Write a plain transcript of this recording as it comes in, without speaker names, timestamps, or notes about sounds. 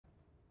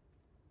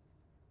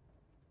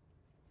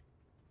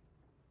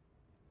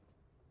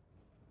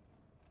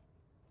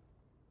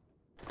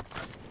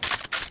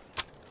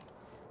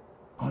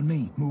On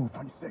me. Move.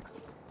 26.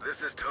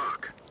 This is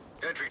TOC.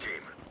 Entry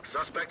team.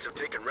 Suspects have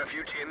taken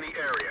refuge in the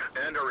area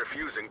and are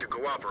refusing to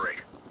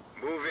cooperate.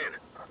 Move in.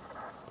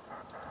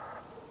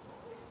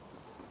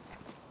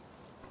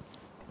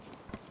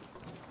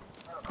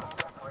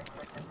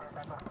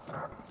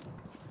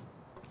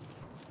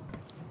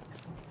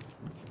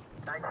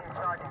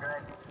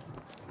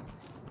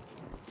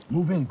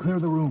 Move in. Clear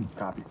the room.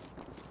 Copy.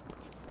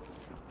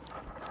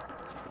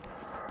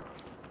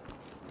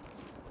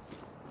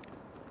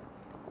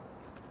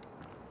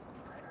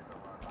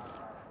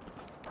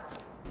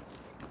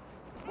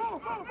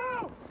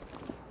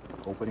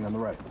 Opening on the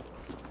right.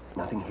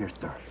 Nothing here,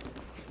 sir.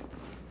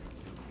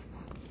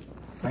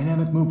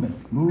 Dynamic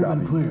movement. Move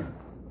and Copy. clear.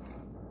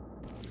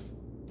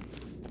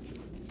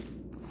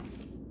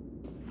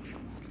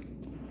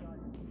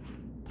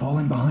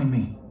 Falling behind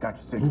me. Got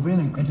you, 6. Move in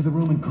and into the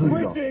room and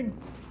clear. Switching!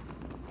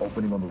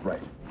 Opening on the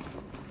right.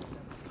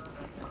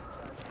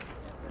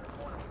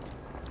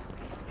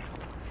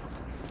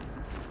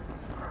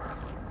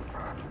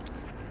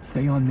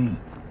 Stay on me.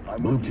 I'm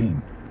Blue with you.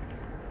 team.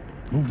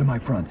 Move to my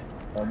front.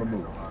 On the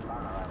move.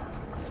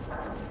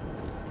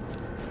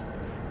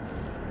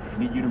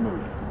 Need you to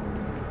move.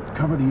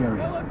 Cover the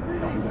area.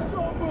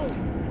 Don't move!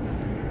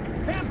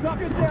 Hands up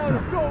and Post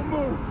up. Don't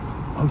move!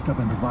 Post up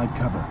and provide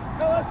cover.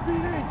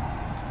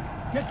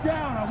 LSPD! Get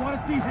down! I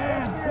want to see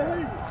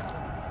hands!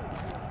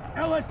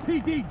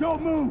 LSPD,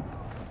 don't move!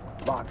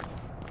 Lock.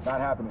 Not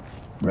happening.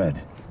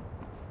 Red.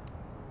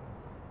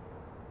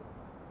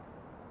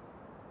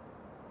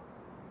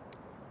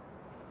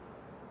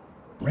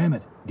 Ram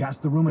it. Gas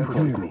the room and Close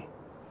clear. to me.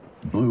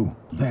 Blue.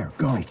 There.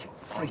 Go. Right.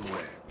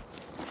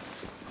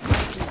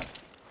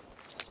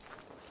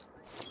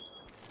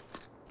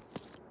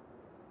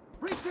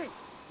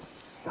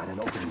 Got an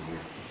opening here.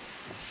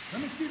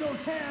 Let me see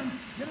those hands!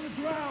 Get on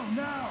the ground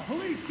now!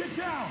 Police, get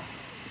down!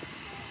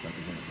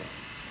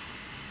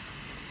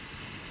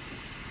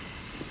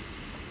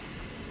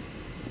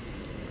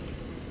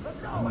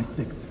 On my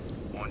 6.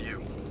 On you.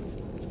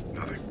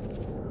 Nothing.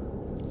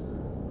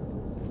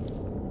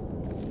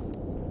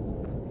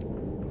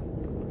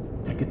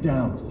 Take it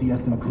down.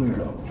 CS and clear.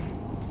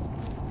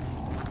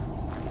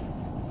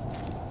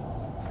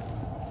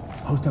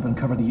 Post up and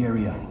cover the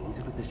area.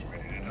 Into position.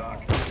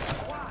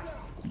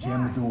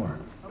 Jam the door.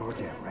 Door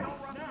jam, ready.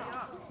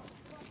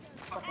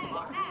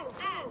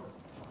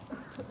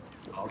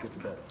 I'll get to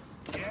bed.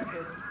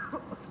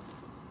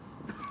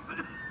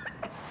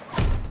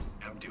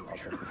 Empty I'll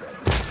get order. to bed.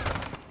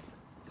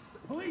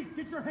 Police,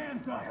 get your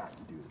hands I up! have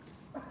to do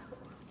this.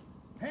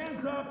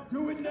 Hands up!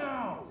 Do it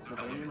now!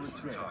 Civilian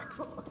restraint.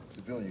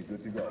 Civilian,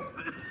 good to go.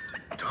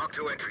 Talk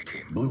to entry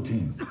team. Blue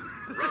team.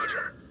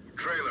 Roger.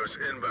 Trailers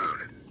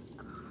inbound.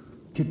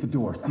 Kick the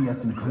door.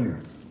 CS and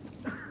clear.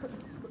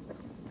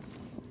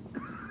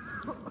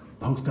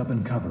 Post up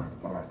and cover.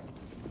 All right.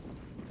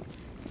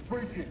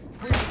 Breach it!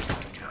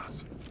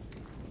 Gas.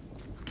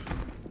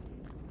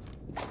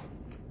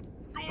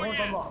 Doors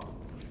unlocked.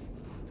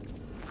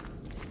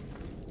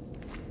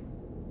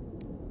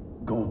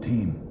 Gold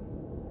team.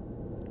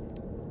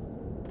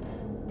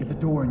 Get the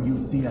door and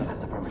use CS.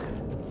 That's affirmative.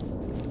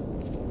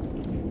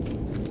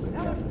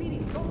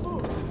 LSPD, don't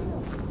move!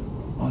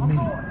 On me.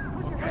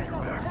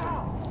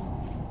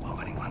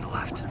 Opening on the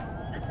left.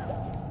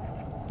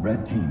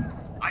 Red team.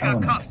 I got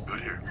Element. cuffs.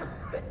 Good here.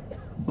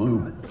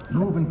 Blue.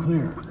 Move and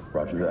clear.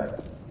 Roger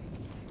that.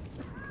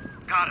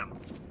 Got him.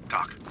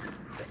 Talk.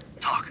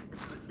 Talk.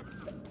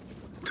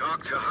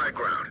 Talk to high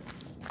ground.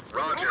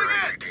 Roger,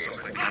 entry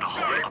team. Got a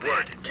hole up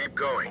ahead. Keep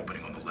going.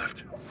 Opening on the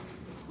left.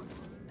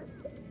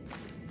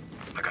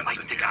 I got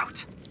nothing. Stick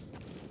out.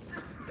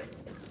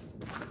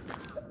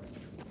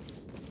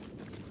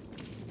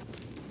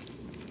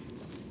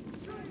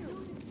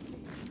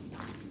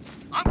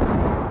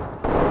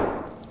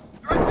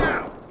 Threat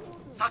down.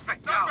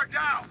 Suspect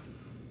down.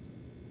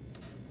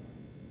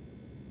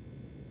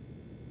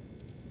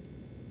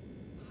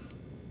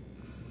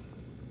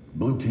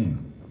 Blue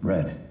team.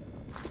 Red.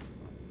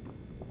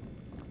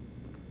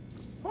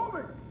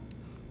 Moving!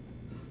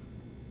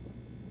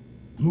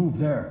 Move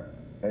there.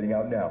 Heading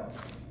out now.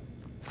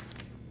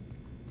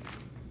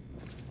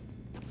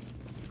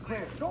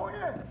 Clear. Going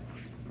in!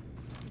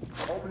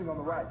 Opening on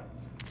the right.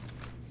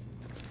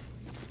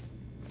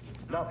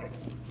 Nothing.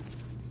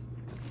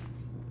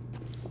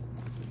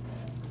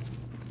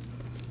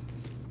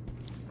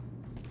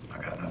 I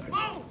got nothing.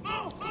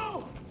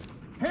 Move!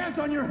 Hands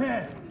on your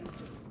head!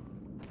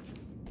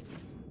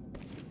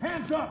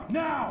 Hands up,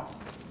 now!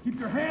 Keep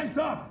your hands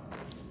up!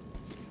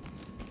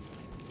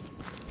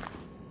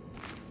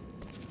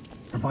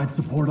 Provide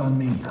support on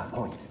me. Got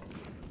point.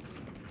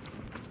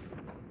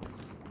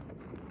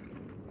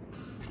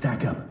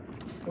 Stack up.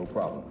 No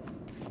problem.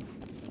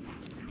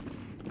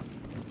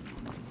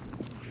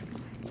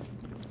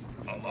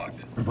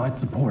 Unlocked. Provide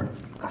support.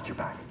 Got your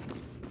back.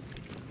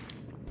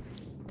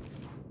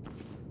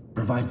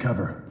 Provide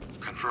cover.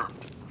 Confirmed.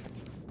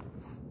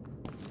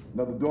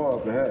 Another door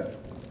up ahead.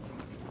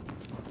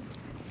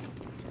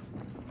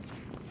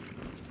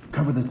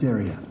 Cover this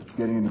area.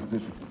 Getting into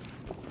position.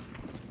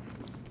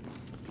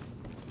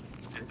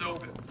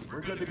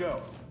 We're good to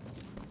go.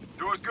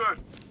 Door's good.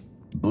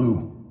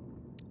 Blue.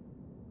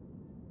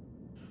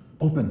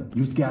 Open.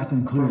 Use gas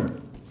and clear.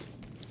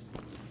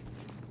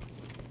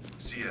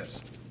 CS.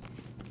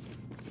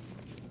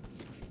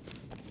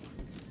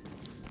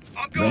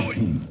 I'm Red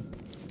team.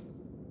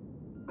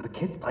 Are the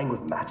kids playing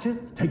with matches?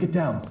 Take it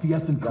down.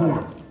 CS and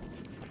clear.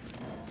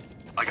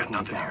 I got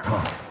nothing here.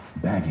 Talk.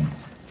 Bagging.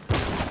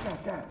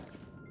 Gas.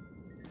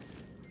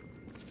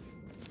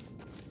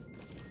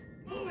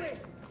 Move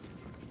it!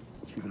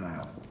 Keep an eye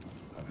out.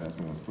 I've had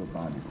someone slip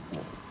by me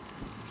before.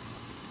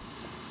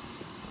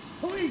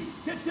 Police,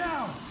 get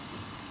down!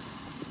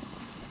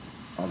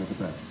 I'll get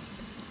the back.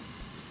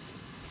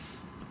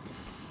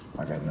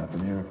 I got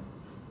nothing here.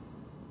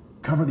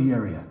 Cover the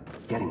area.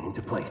 Getting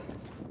into place.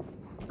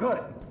 Good.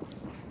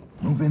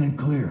 Move in and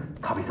clear.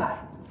 Copy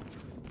that.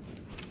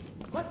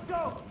 Let's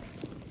go!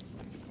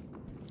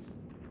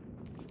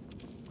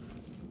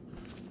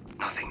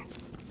 Nothing.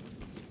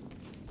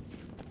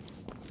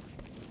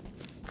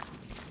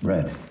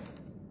 Red.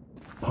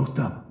 Post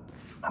up.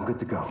 I'm good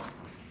to go.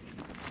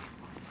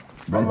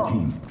 Red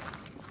team.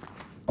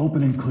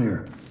 Open and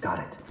clear. Got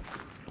it.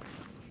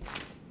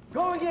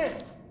 Going in!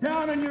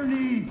 Down on your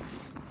knees!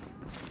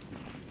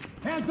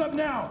 Hands up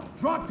now!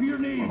 Drop to your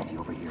knees! Andy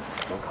over here.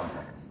 No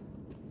contact.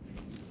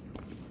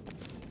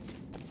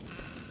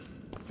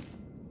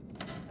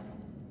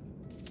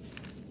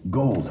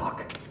 Gold.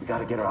 Doc, we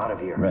gotta get her out of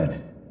here.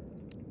 Red.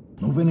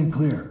 Move in and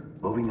clear.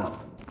 Moving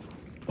up.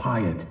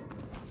 Pie it.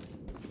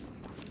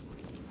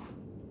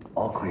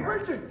 All clear.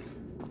 Bridget!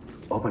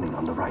 Opening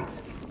on the right.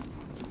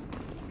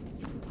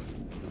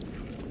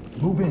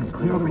 Move in.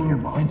 Clear the over here,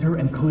 room. boss. Enter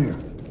and clear.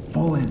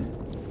 Fall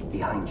in.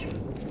 Behind you.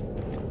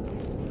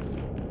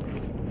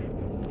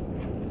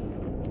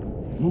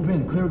 Move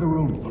in. Clear the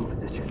room. In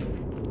position.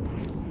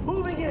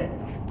 Moving in!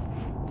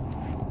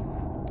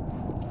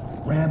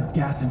 Ram,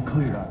 gas and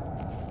clear.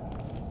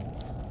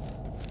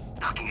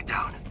 Knocking it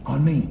down.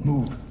 On me.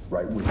 Move.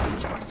 Right with you.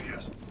 Someone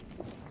CS.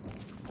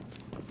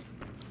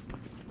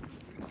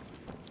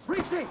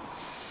 Reaching!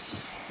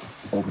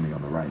 Opening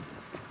on the right.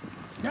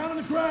 Down on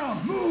the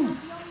ground! Move!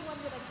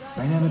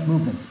 Dynamic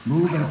movement.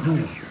 Move and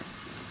clear.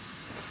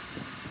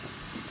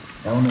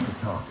 Element to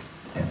talk.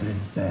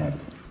 Evidence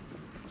bagged.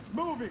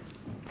 Moving!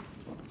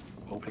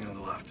 Opening on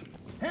the left.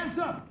 Hands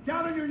up!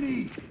 Down on your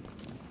knees!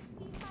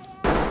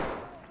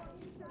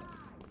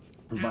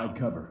 Provide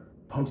cover.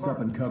 Post up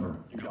and cover.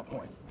 You got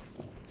point.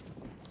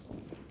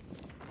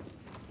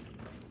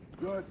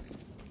 Good.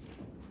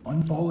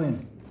 Unfall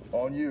in.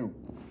 On you.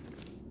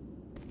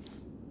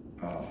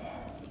 Oh,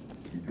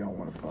 you don't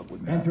want to fuck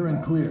with me. Enter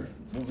and clear.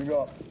 Moving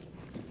up.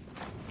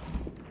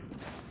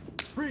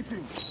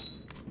 Breaching!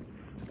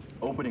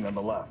 Opening on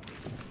the left.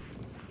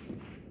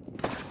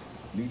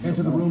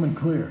 Enter the room and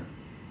clear.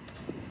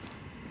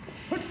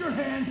 Put your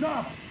hands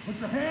up! Put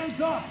your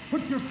hands up!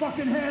 Put your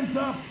fucking hands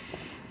up!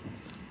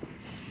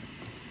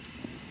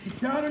 Get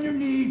down on your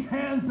knees,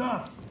 hands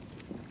up!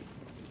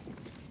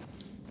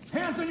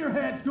 Hands on your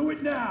head, do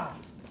it now!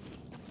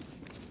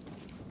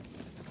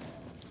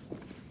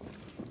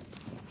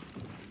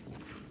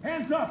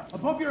 Hands up,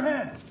 above your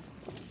head!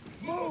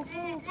 Move,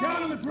 move,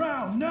 down on the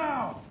ground,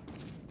 now!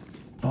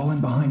 Fall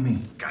in behind me.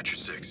 Got your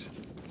 6.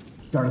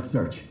 Start a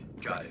search.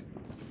 Got it.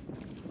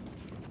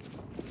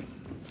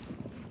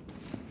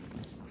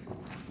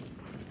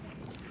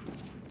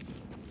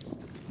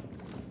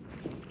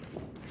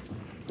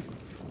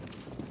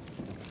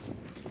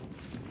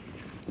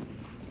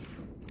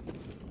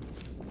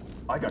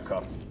 I got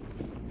cuffed.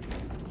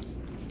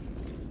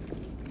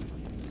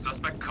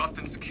 Suspect cuffed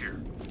and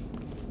secure.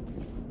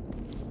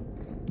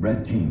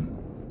 Red team.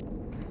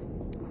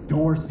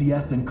 Door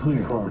CS and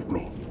clear. Go with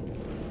me.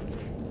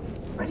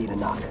 Ready to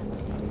knock.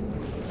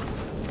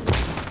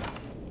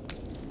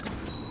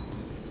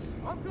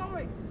 I'm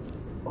going!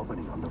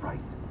 Opening on the right.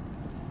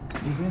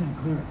 Move in and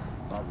clear it.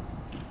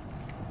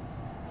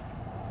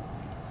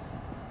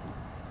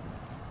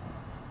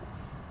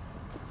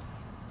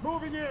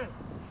 Moving in!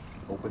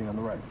 Opening on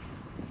the right.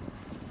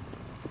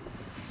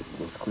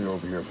 Looks clear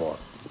over here, boss.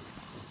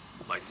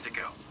 Lights stick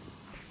out.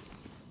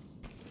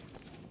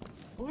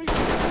 Police!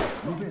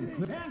 Move in.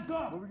 Clear. Hands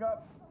up! Moving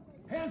up.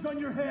 Hands on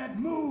your head,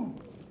 move!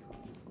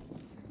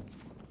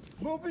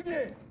 Moving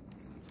in!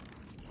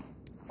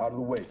 Out of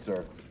the way,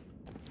 sir.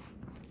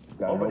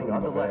 Got Opening an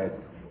on the opening up left.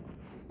 ahead.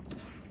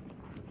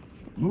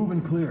 Move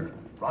and clear.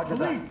 Roger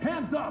Police, that.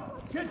 hands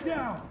up! Get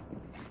down!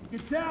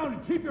 Get down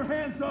and keep your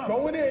hands up!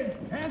 Going in.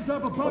 Hands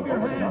up above your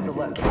Opening on head! the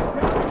left. Down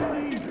on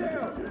your knees!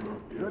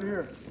 Down! Good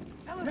here.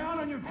 Down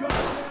on your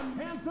goddamn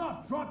hands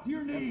up! Drop to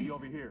your knees!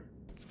 Over here.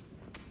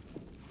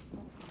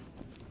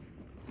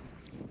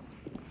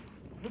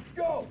 Let's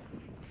go!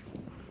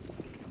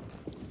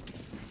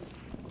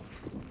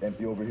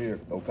 Empty over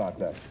here. No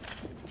contact.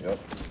 Yep.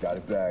 Got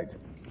it bagged.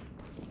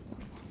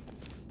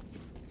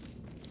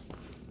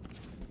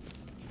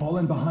 Fall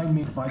in behind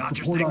me. Provide Got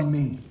your support 6. on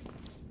me.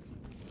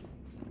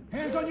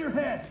 Hands on your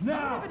head,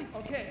 now!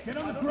 Okay. Get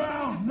on the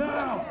ground,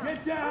 now!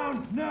 Get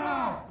down,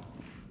 now!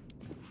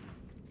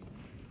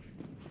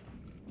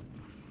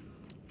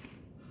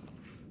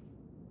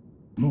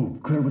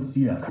 Move. Clear with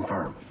CS.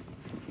 Confirm.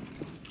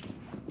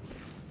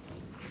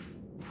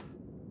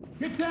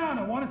 Get down!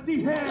 I want to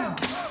see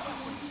hands!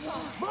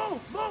 Move!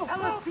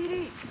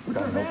 LSPD! Put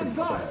your hands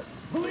up!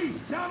 Police,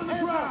 down on the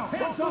ground!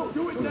 Hands up!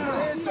 Do it now!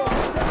 Hands up!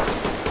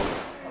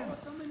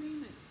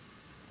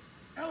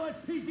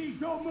 LSPD,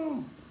 don't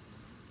move!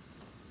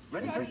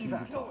 Ready for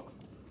evac.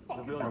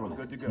 Civilian, we're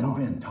good to go. Move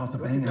in. Toss a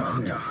bang and Talk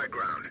to clear. high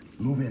ground.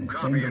 Move in. Bang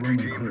Copy, the entry room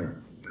and team.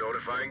 clear.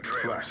 Notifying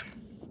trailers.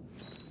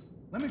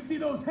 Let me see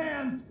those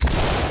hands! On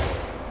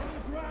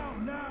the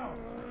ground, now!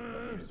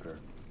 Yes, sir.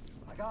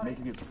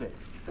 Making it safe.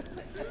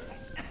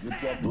 Good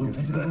job. Move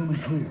into the room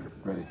and clear.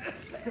 Ready.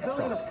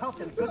 Civilian is cuffed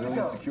and good to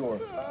Civilian go. secure.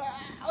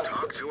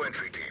 Talk to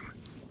entry team.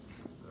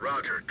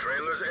 Roger,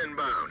 trailers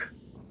inbound.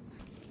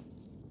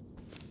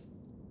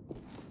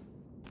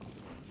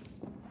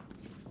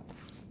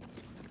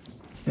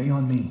 Stay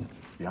on me.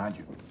 Behind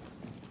you.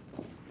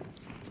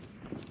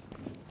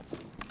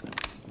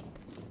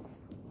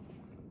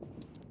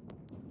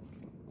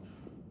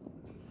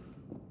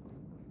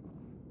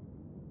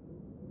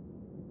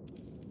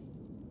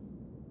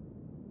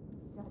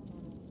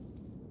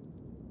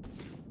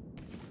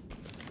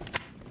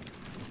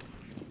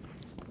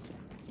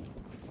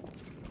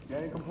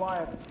 Getting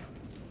compliant.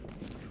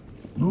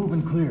 Move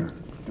and clear.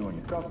 Doing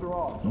it. Cuffs are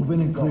off. Move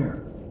in and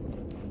clear.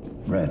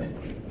 Red.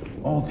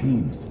 All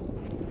teams.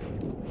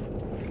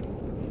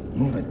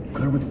 Move it.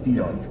 Clear with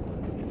CS.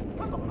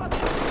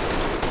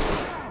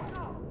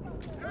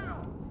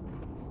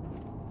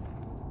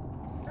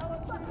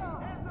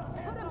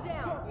 Put him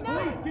down!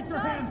 Police, get your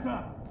hands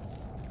up!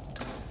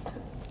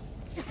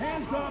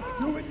 Hands up!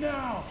 Do it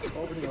now!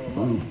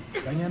 Move.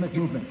 Dynamic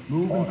movement.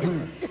 Move and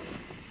clear.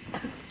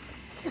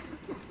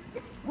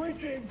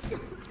 Breaching!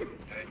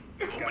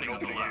 Opening on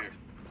the left.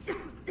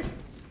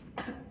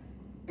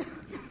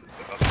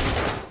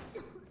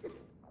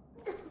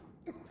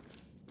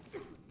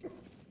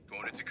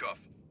 Going into cuff.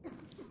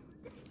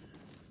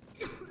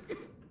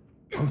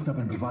 Post up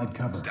and provide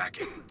cover.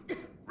 Stacking.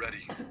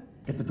 Ready.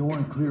 Get the door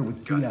and clear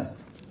with CS.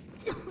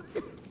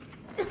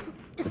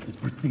 This is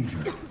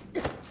procedure.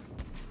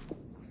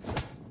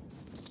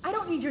 I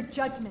don't need your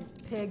judgment,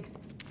 pig.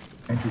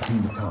 Entry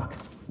team to talk.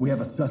 We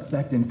have a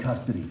suspect in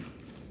custody.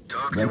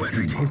 Talk Red to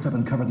entry team, team. post up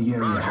and cover the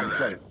area. Roger Move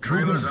that. in,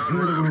 Trailers en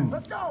clear the route. room.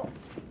 Let's go!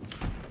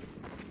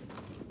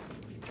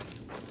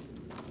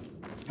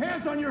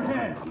 Hands on your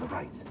head! On the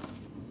right.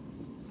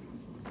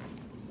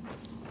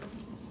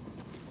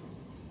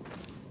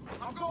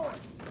 I'm going!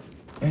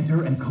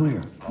 Enter and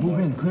clear. Move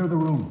in, clear the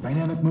room.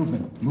 Dynamic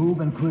movement.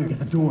 Move and clear. Get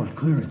the door,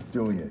 clear it.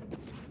 Doing it.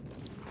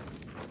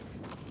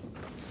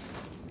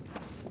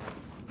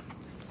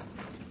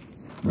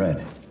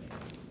 Red.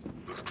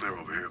 Looks clear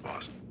over here,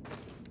 boss.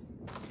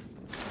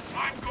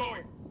 I'm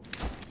going!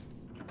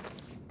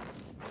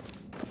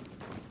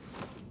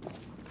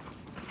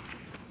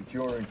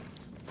 Securing.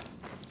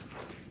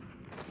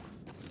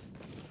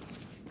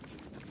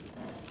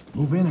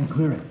 Move in and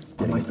clear it.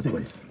 On my Into six.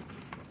 place.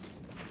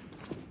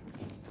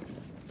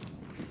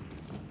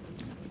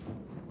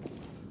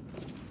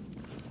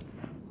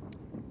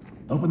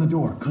 Open the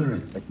door, clear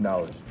it.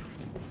 Acknowledged.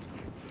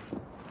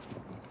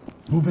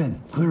 Move in,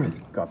 clear it.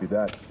 Copy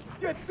that.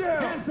 Get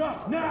down! Hands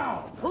up,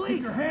 now! Police,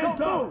 keep your hands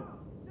don't up!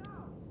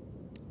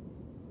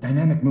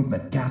 Dynamic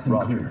movement, gas and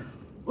Roger. clear.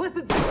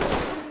 Listen,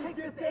 take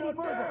this any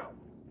further.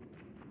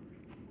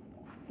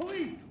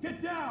 Police,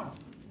 get down!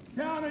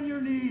 Down on your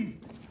knees!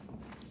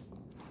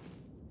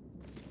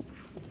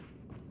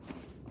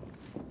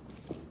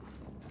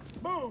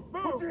 Move!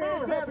 Put your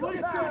hands up!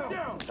 Police, get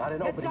down! Got it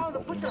Get opening. down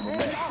and put your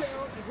hands up.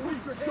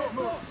 Police, don't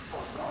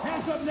move!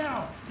 Hands up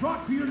now!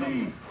 Drop to your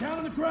knees! Down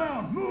on the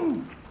ground!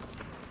 Move!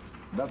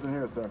 Nothing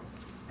here, sir.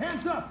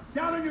 Hands up!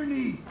 Down on your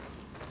knees!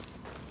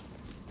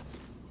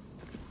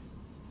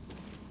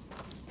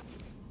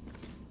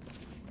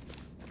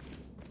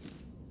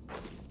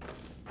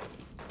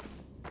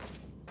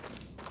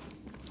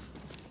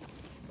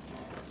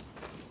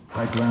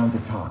 High ground to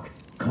talk.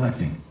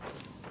 Collecting.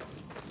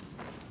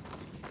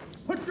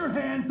 Put your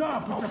hands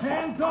up! Put your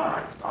hands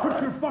up!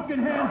 Put your fucking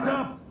hands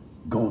up!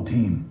 Gold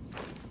team.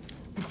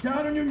 Get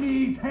down on your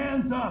knees!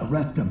 Hands up!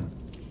 Arrest him.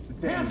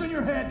 Hands on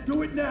your head!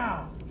 Do it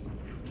now!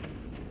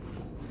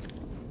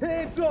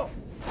 Hands up.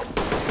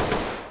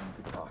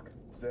 To talk.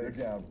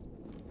 Stay down.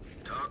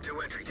 Talk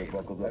to entry Get team.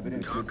 buckled up.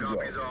 Evidence Talk good to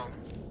copies go. all.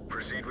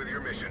 Proceed with your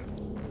mission.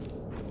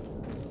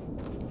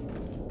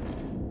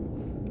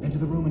 Enter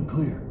the room and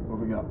clear.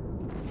 Moving up.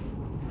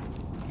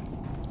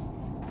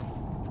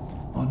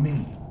 On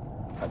me.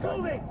 I got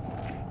you. Moving.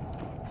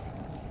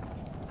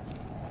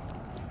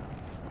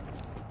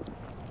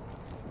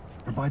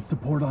 Provide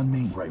support on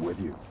me. Right with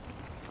you.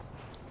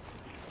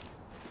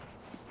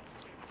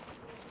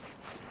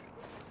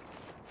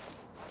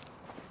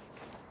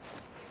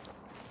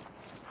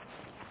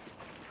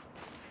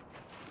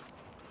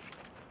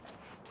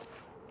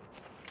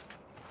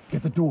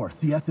 Get the door,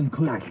 CS and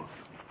clear. Stacking.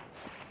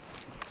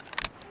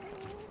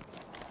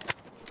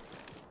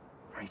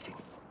 Breaching.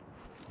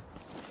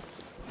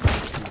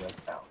 CS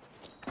out.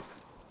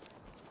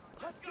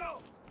 Let's go.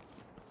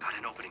 Got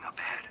an opening up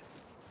ahead.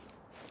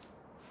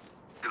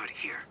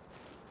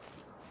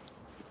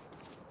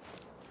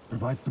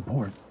 Provide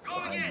support.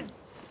 Going in!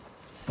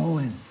 Fall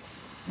in.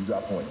 You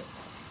got point.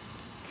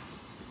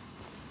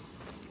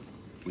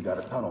 We got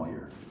a tunnel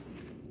here.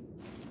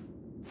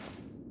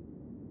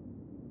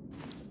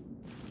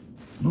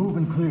 Move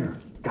and clear.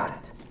 Got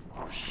it.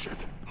 Oh, shit.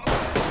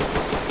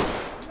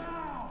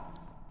 Now!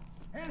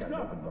 Hands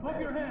up, above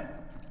your head!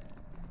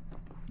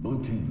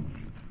 Blue team.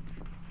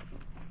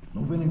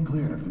 Move in and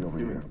clear. Empty over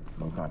here.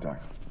 No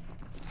contact.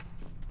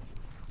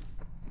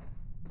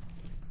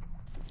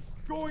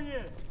 Going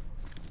in!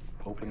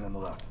 Opening on the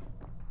left.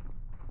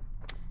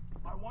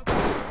 I want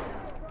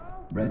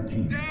Red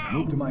team. Down.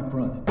 Move to my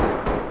front.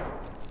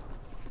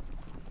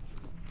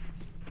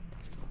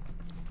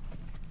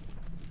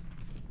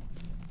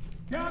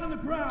 down on the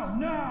ground,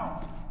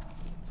 now!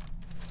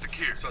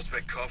 Secure.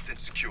 Suspect cuffed and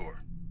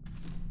secure.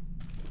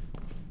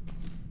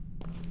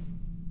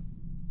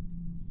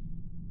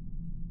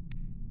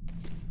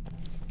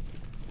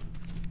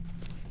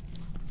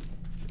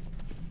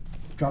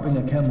 Dropping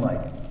a chem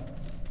light.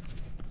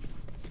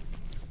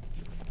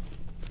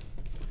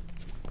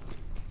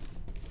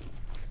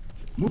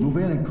 Move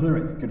in and clear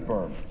it.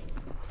 Confirmed.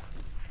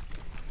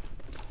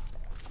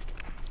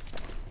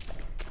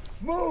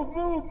 Move,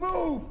 move,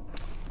 move!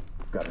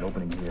 Got an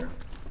opening here.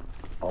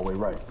 Hallway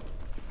right.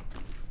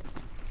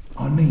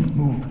 On me.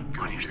 Move.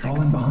 On your Fall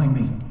six. in behind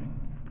me.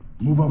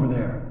 Move over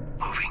there.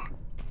 Moving.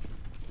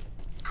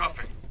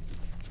 Cuffing.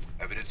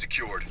 Evidence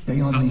secured.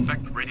 Stay on me.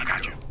 Suspect ready to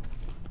go.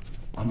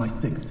 On my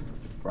six.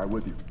 Right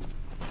with you.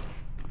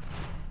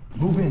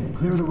 Move in.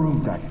 Clear the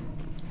room. Attack.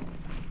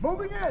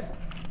 Moving in!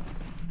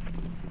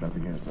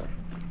 Nothing here, sir.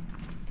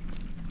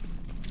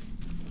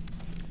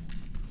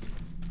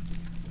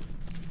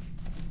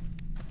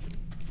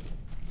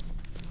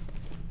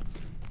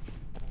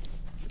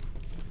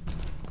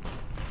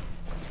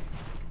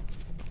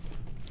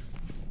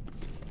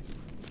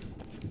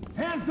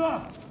 Hands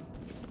up!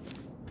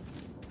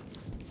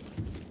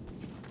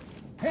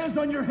 Hands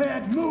on your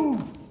head,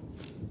 move!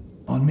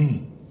 On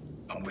me.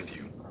 I'm with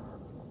you.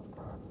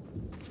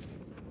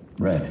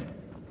 Red.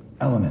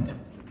 Element.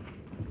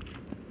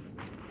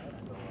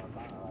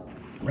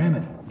 Ram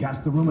it. Gas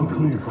the room and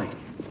clear.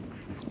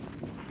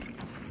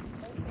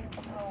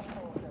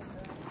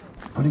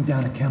 Putting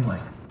down a chem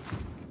light.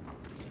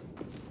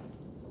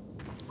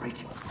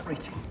 Reaching. What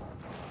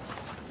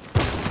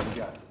do you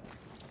got?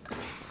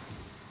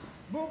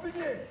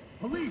 Moving in!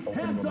 Police,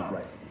 Opening hands on the up!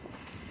 right.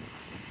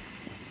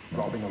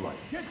 Dropping a light.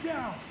 Get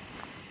down!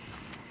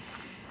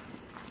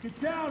 Get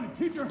down and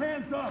keep your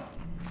hands up!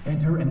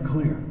 Enter and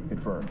clear.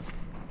 Confirmed.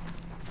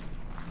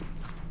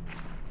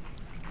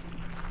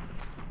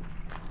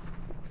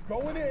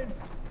 Going in!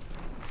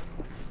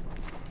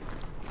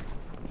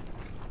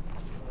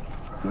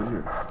 Good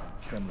here.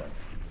 Chem light.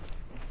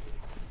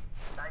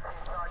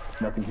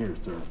 Nothing here,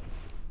 sir.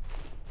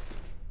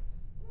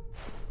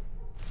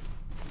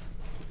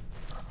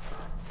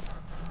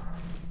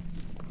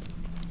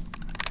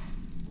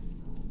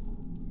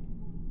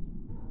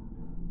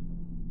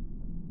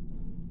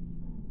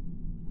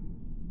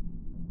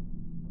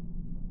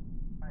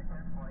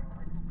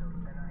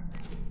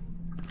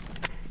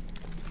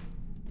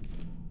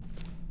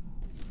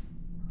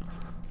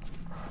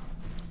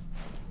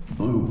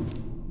 Blue.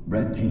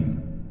 Red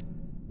team.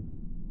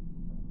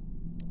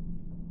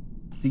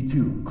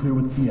 C2. Clear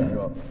with CS.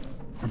 Up.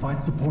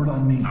 Provide support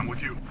on me. I'm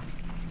with you.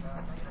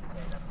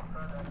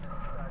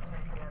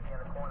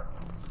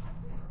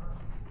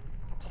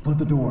 Split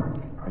the door.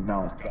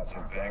 Acknowledge. Got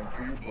some bang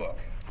for your buck.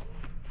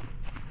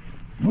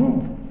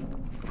 Move.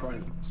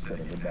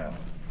 Setting it down.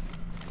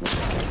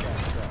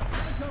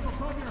 Hands up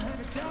above your head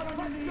and down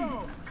on your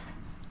knees!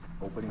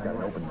 Opening got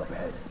an opening up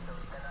ahead.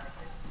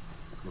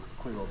 Looks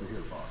clear over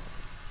here, boss.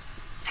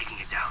 Taking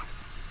it down.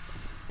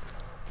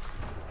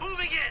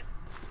 Moving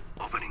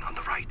in! Opening on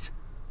the right.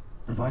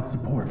 Provide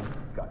support.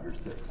 Got your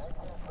six.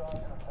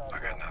 I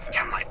got nothing.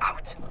 Cam light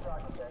out.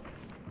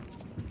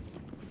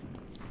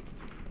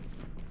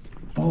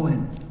 Fall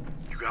in.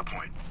 You got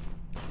point.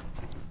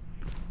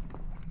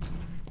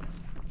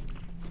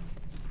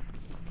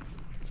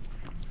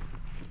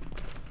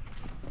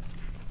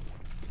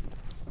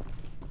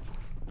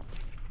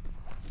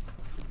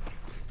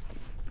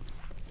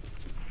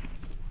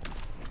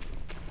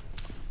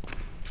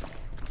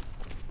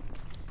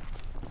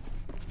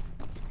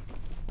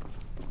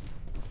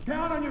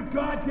 Down on your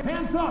goddamn...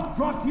 Hands up!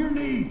 Drop to your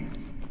knees!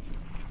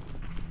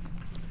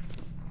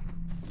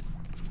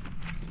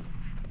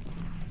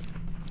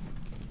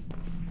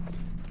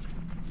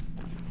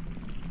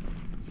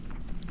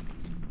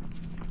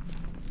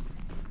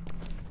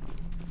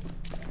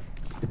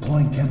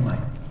 Deploying chem light.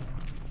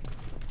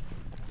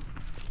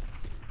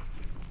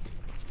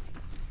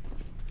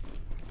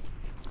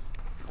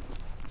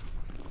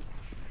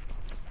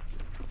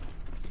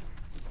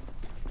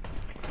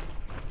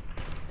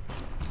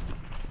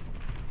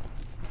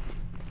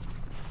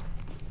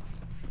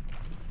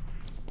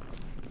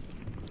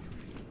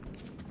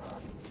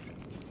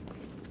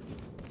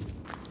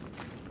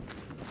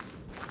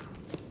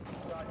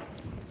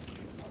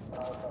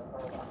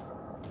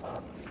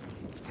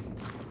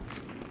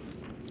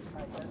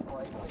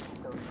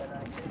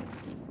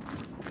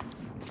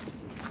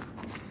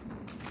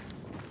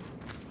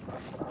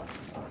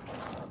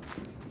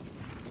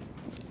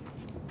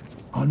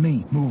 On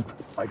me, move.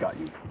 I got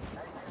you.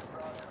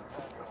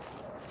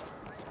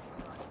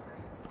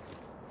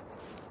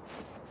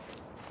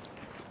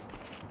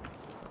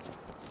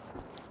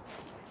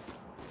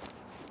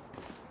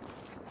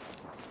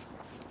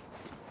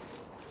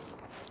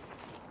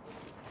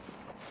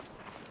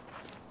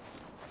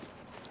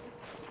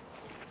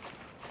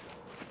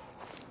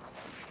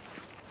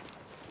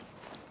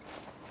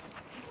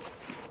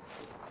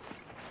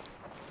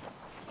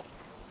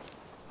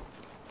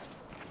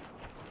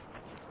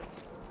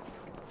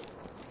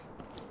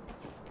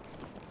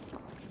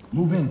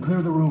 Move in,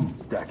 clear the room.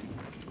 Stacking.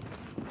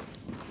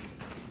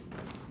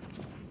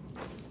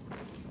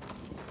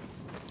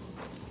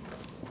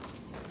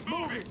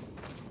 Moving!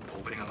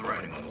 Opening on the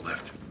right, on the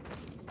left.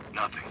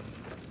 Nothing.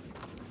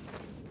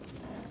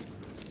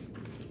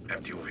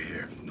 Empty over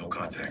here. No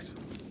contacts.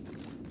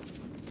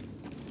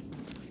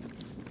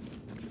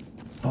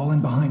 Fall in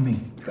behind me.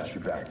 Got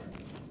your back.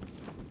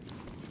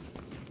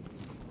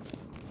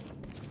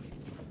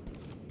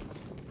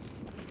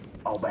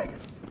 I'll bag it.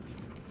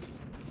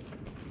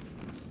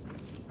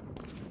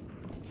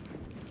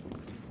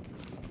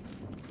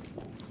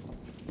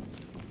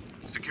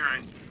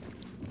 Securing.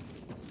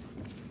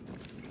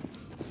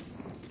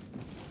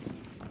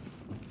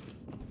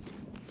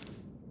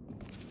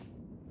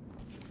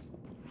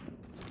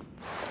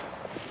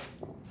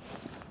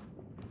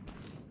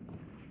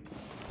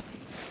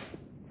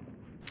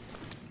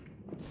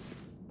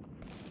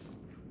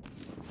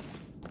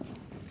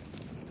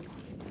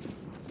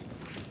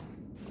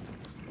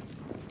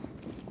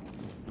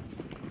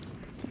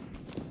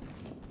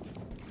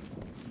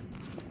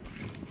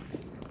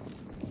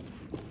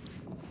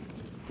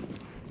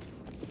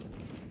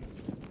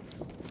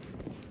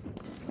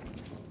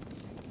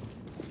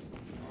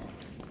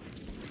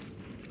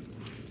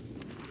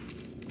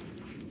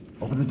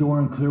 Open the door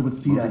and clear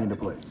with Moving CS. into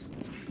place.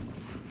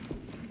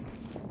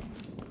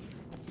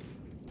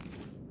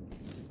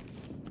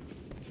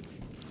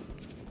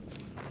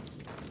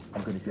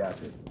 I'm gonna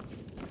gas it.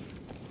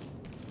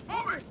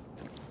 Moving!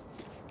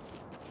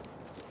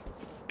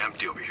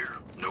 Empty over here.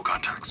 No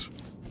contacts.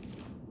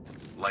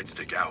 Light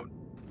stick out.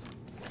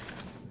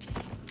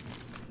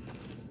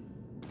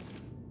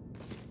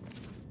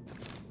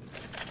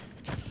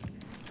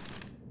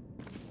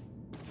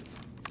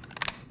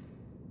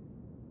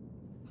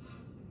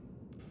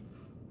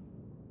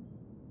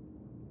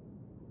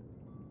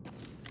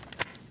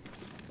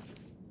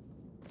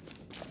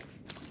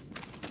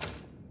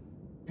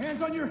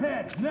 Hands on your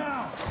head,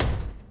 now!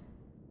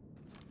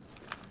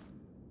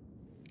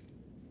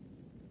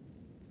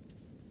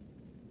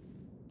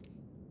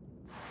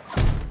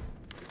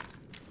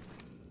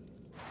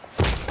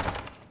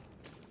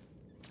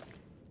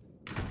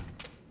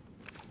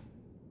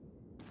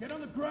 Get on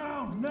the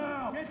ground,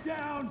 now! Get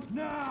down,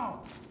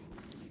 now!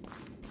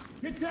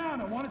 Get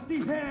down, I want to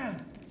see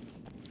hands!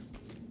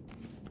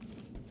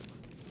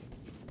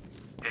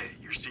 Hey,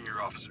 you're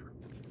senior officer.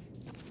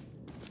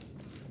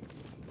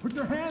 Put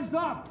your hands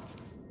up!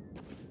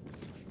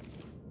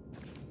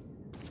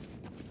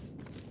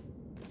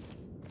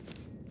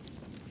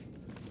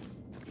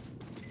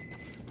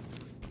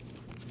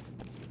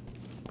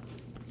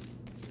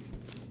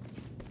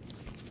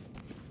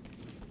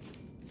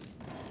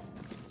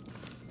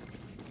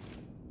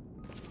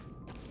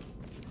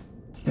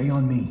 Stay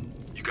on me.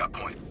 You got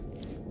point.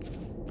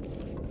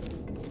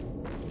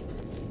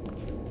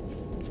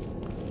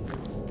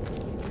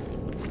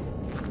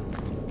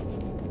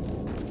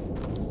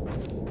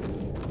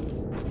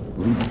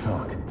 Lead the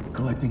talk.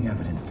 Collecting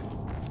evidence.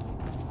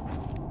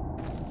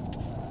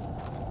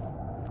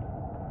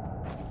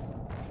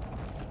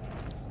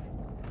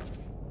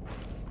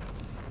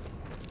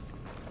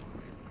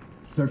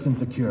 Search and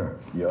secure.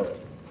 Yep.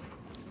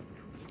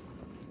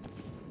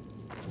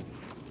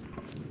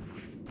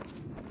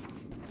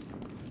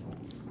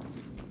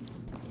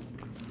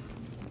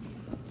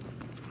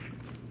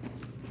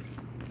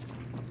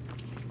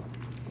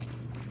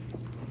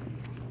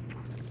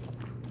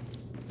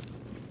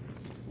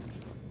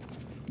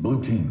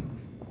 Blue team.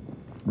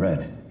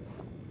 Red.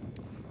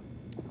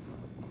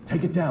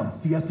 Take it down.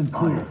 CS and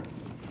clear.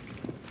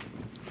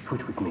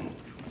 Switch with me.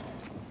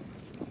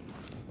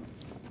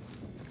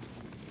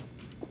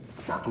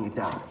 Knocking it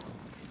down.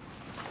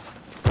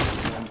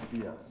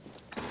 CS.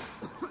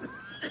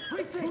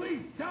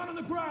 Police, down on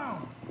the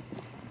ground!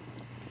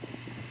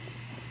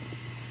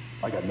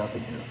 I got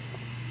nothing here.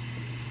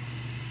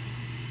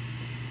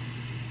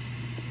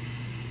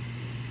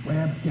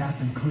 Ram, gas,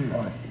 and clear.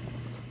 All right.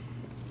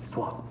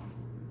 Swap.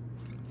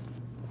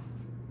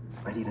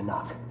 Ready to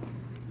knock.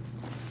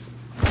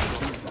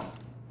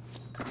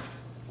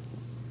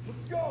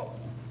 Let's go!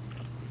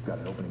 Got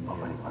an opening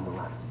already on the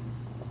left.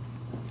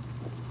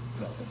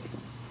 Nothing.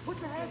 Put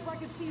your hands so I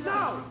can see them.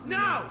 No!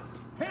 No!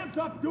 Hands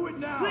up, do it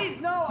now! Please,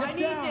 no, Get I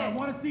need down. I this.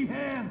 want to see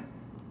hands!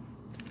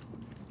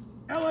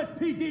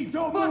 LSPD,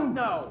 don't Fuck move!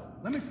 no!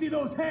 Let me see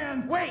those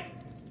hands! Wait!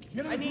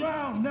 Get on I the need...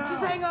 ground now!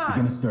 Just hang on!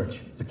 Begin a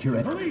search. Secure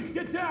it. Police,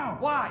 get down!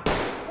 Why?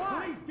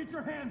 Why? Police, get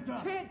your hands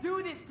up! You can't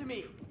do this to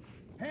me!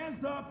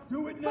 Hands up,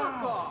 do it now!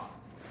 Fuck off!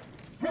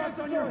 Hands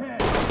on your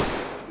head!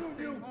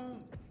 You.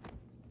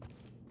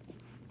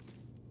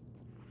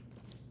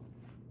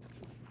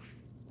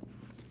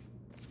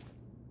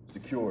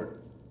 Secured.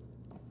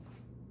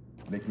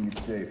 Making it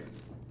safe.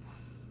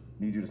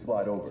 Need you to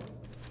slide over.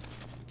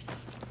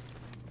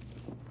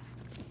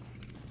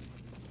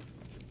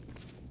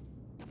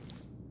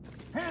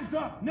 Hands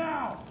up,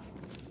 now!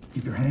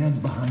 Keep your hands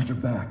behind your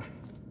back.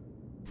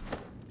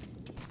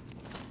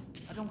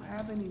 I don't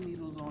have any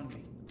needles on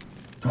me.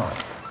 Talk.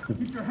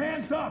 Keep your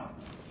hands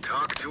up!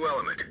 Talk to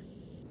Element.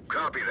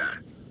 Copy that.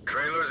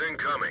 Trailers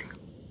incoming.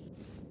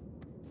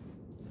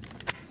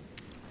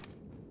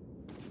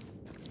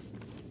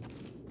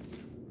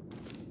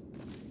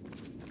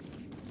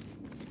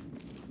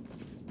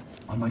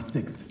 On my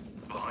 6.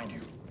 Behind you.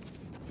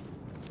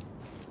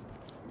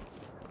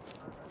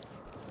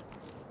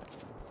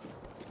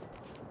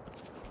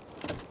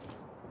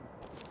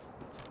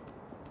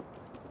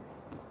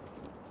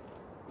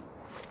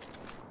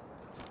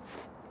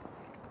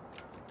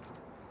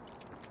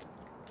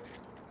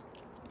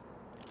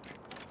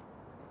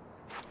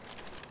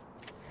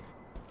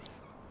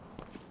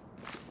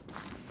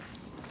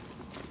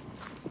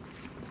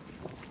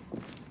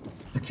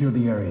 Secure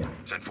the area.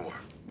 10-4.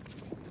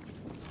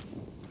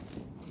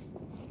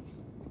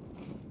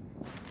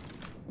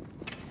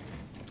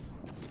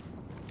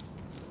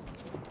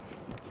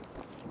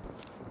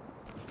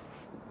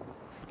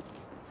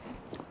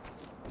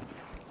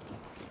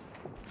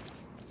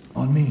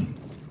 On me.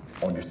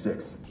 On your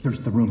 6. Search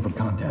the room for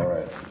contacts. All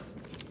right.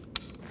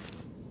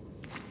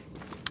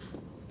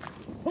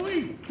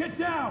 Police, get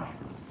down!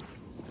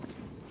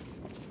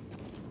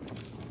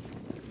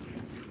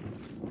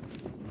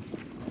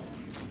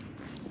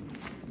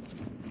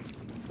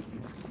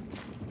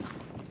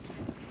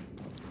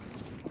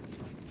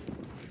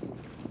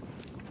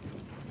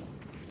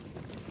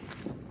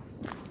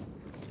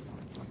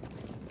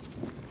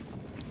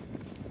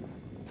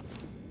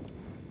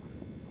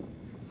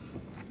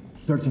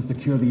 Search and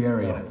secure the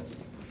area.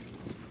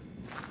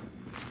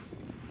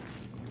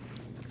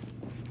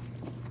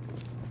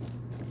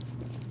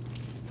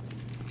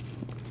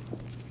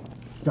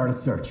 Start a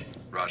search.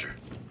 Roger.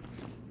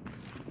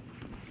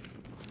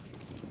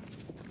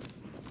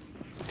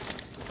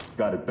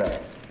 Got it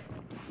back.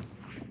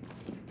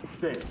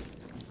 Stay.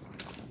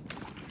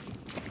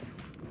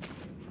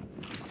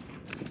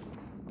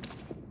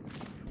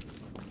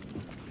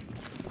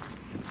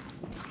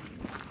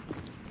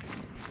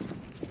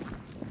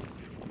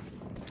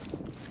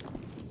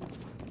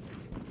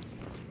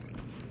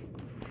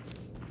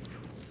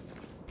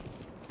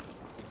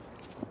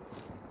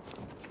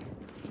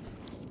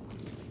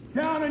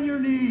 Down on your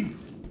knees!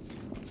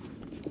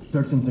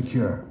 Search and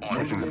secure.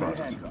 Switching the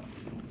process.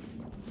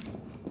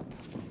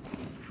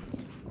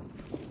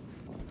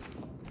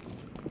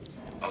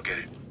 I'll get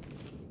it.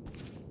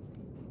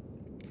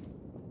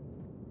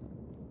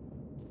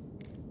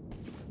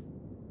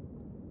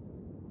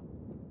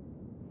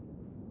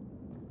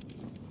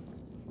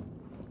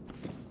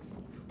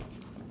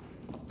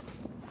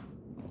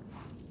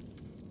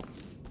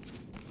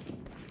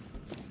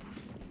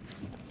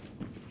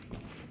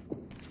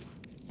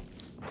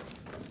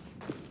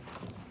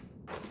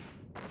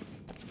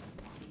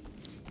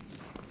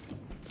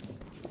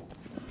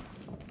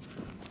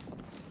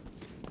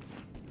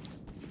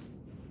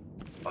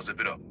 I'll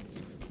zip it up.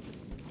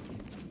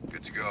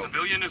 Good to go.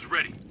 Civilian is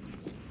ready.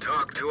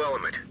 Talk to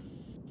Element.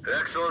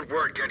 Excellent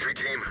work, entry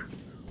team.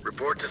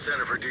 Report to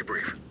center for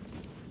debrief.